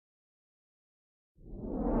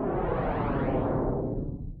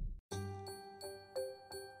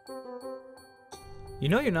You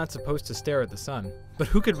know you're not supposed to stare at the sun, but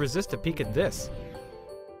who could resist a peek at this?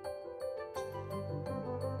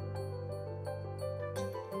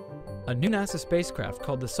 A new NASA spacecraft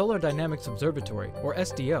called the Solar Dynamics Observatory, or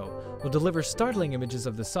SDO, will deliver startling images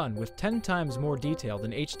of the sun with 10 times more detail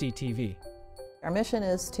than HD TV. Our mission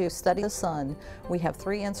is to study the sun. We have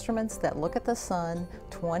 3 instruments that look at the sun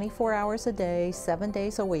 24 hours a day, 7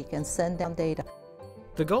 days a week, and send down data.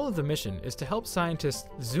 The goal of the mission is to help scientists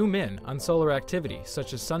zoom in on solar activity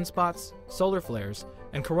such as sunspots, solar flares,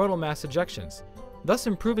 and coronal mass ejections, thus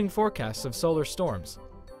improving forecasts of solar storms.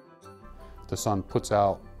 The sun puts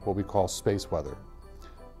out what we call space weather,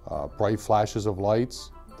 bright flashes of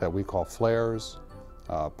lights that we call flares,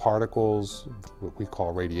 particles, what we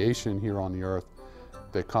call radiation here on the Earth,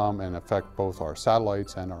 that come and affect both our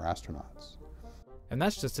satellites and our astronauts. And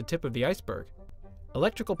that's just the tip of the iceberg.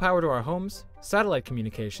 Electrical power to our homes, satellite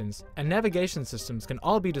communications, and navigation systems can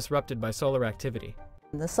all be disrupted by solar activity.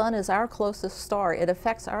 The sun is our closest star. It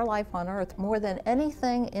affects our life on Earth more than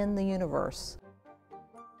anything in the universe.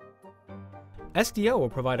 SDO will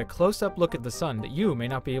provide a close-up look at the sun that you may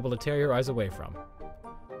not be able to tear your eyes away from.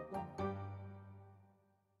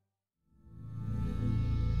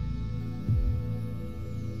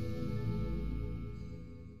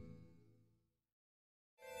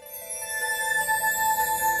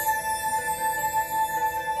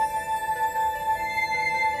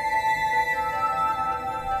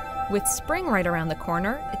 With spring right around the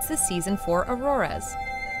corner, it's the season for auroras.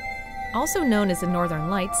 Also known as the northern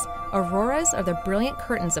lights, auroras are the brilliant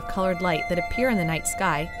curtains of colored light that appear in the night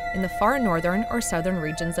sky in the far northern or southern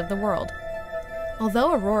regions of the world.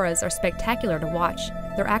 Although auroras are spectacular to watch,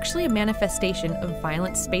 they're actually a manifestation of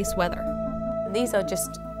violent space weather. These are just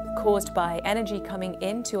caused by energy coming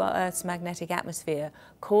into our Earth's magnetic atmosphere,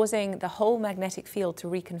 causing the whole magnetic field to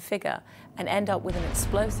reconfigure and end up with an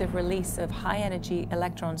explosive release of high-energy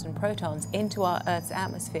electrons and protons into our Earth's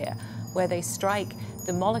atmosphere, where they strike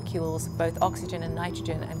the molecules, both oxygen and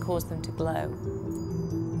nitrogen, and cause them to glow.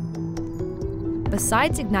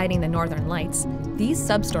 Besides igniting the northern lights, these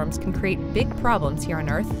substorms can create big problems here on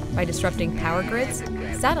Earth by disrupting power grids,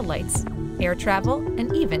 satellites, air travel,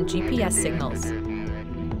 and even GPS signals.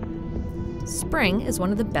 Spring is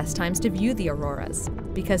one of the best times to view the auroras,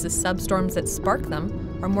 because the substorms that spark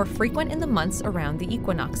them are more frequent in the months around the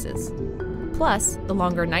equinoxes. Plus, the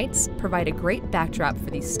longer nights provide a great backdrop for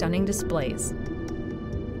these stunning displays.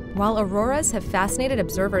 While auroras have fascinated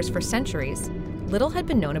observers for centuries, little had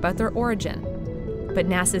been known about their origin. But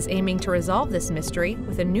NASA's aiming to resolve this mystery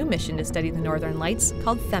with a new mission to study the northern lights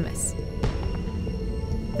called Themis.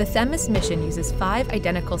 The Themis mission uses 5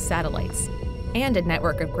 identical satellites and a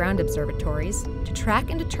network of ground observatories to track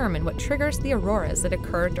and determine what triggers the auroras that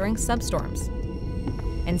occur during substorms.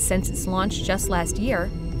 And since its launch just last year,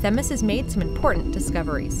 Themis has made some important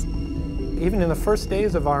discoveries. Even in the first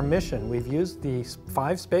days of our mission, we've used the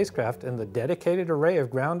 5 spacecraft and the dedicated array of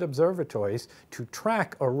ground observatories to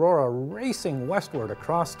track aurora racing westward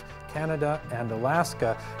across Canada and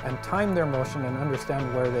Alaska and time their motion and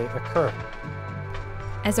understand where they occur.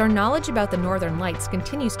 As our knowledge about the northern lights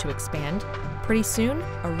continues to expand, pretty soon,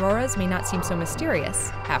 auroras may not seem so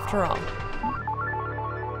mysterious after all.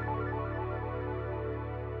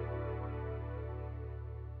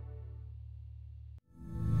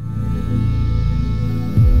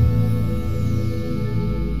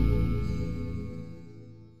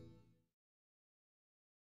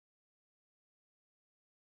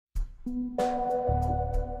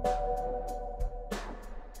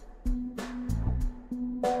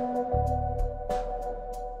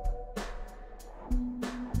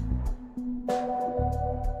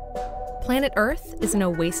 Planet Earth is an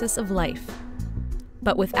oasis of life.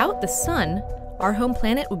 But without the sun, our home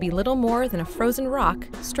planet would be little more than a frozen rock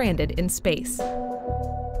stranded in space.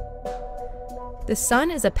 The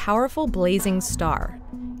sun is a powerful blazing star.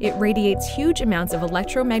 It radiates huge amounts of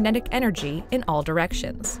electromagnetic energy in all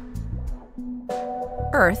directions.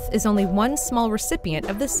 Earth is only one small recipient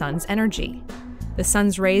of the sun's energy. The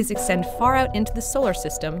sun's rays extend far out into the solar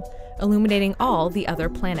system, illuminating all the other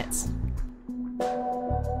planets.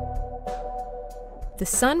 The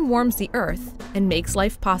sun warms the Earth and makes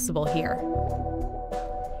life possible here.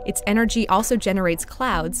 Its energy also generates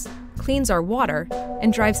clouds, cleans our water,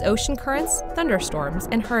 and drives ocean currents, thunderstorms,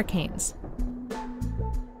 and hurricanes.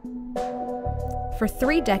 For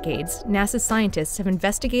 3 decades, NASA scientists have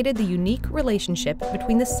investigated the unique relationship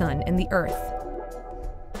between the sun and the Earth.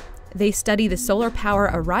 They study the solar power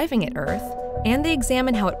arriving at Earth, and they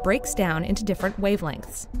examine how it breaks down into different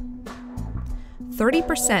wavelengths.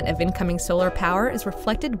 30% of incoming solar power is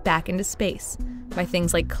reflected back into space by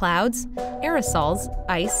things like clouds, aerosols,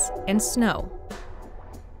 ice, and snow.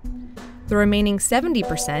 The remaining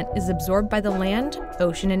 70% is absorbed by the land,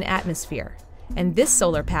 ocean, and atmosphere, and this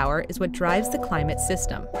solar power is what drives the climate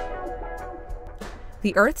system.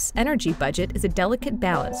 The Earth's energy budget is a delicate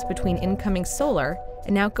balance between incoming solar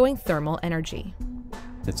and outgoing thermal energy.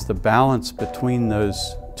 It's the balance between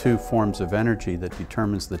those two forms of energy that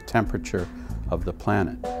determines the temperature of the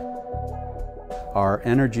planet. Our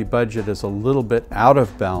energy budget is a little bit out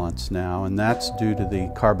of balance now, and that's due to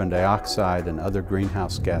the carbon dioxide and other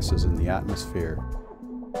greenhouse gases in the atmosphere.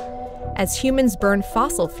 As humans burn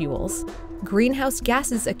fossil fuels, greenhouse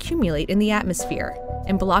gases accumulate in the atmosphere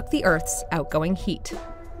and block the Earth's outgoing heat.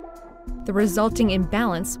 The resulting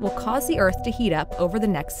imbalance will cause the Earth to heat up over the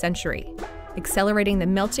next century, accelerating the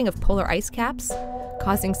melting of polar ice caps,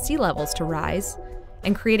 causing sea levels to rise,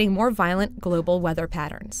 and creating more violent global weather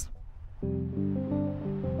patterns.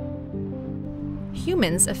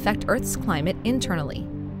 Humans affect Earth's climate internally,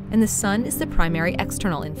 and the sun is the primary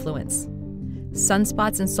external influence.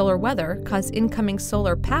 Sunspots and solar weather cause incoming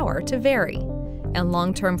solar power to vary, and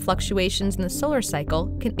long-term fluctuations in the solar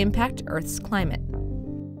cycle can impact Earth's climate.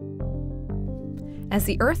 As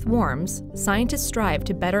the Earth warms, scientists strive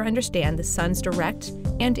to better understand the sun's direct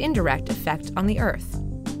and indirect effect on the Earth.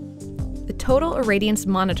 The Total Irradiance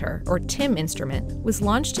Monitor, or TIM instrument, was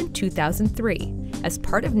launched in 2003 as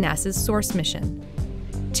part of NASA's SOURCE mission.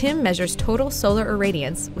 TIM measures total solar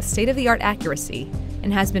irradiance with state-of-the-art accuracy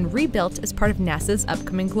and has been rebuilt as part of NASA's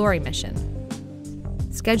upcoming GLORY mission.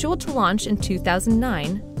 Scheduled to launch in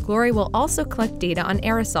 2009, GLORY will also collect data on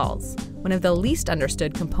aerosols, one of the least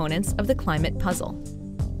understood components of the climate puzzle.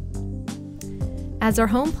 As our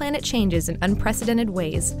home planet changes in unprecedented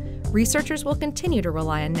ways, researchers will continue to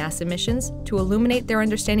rely on NASA missions to illuminate their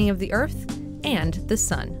understanding of the Earth and the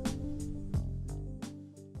Sun.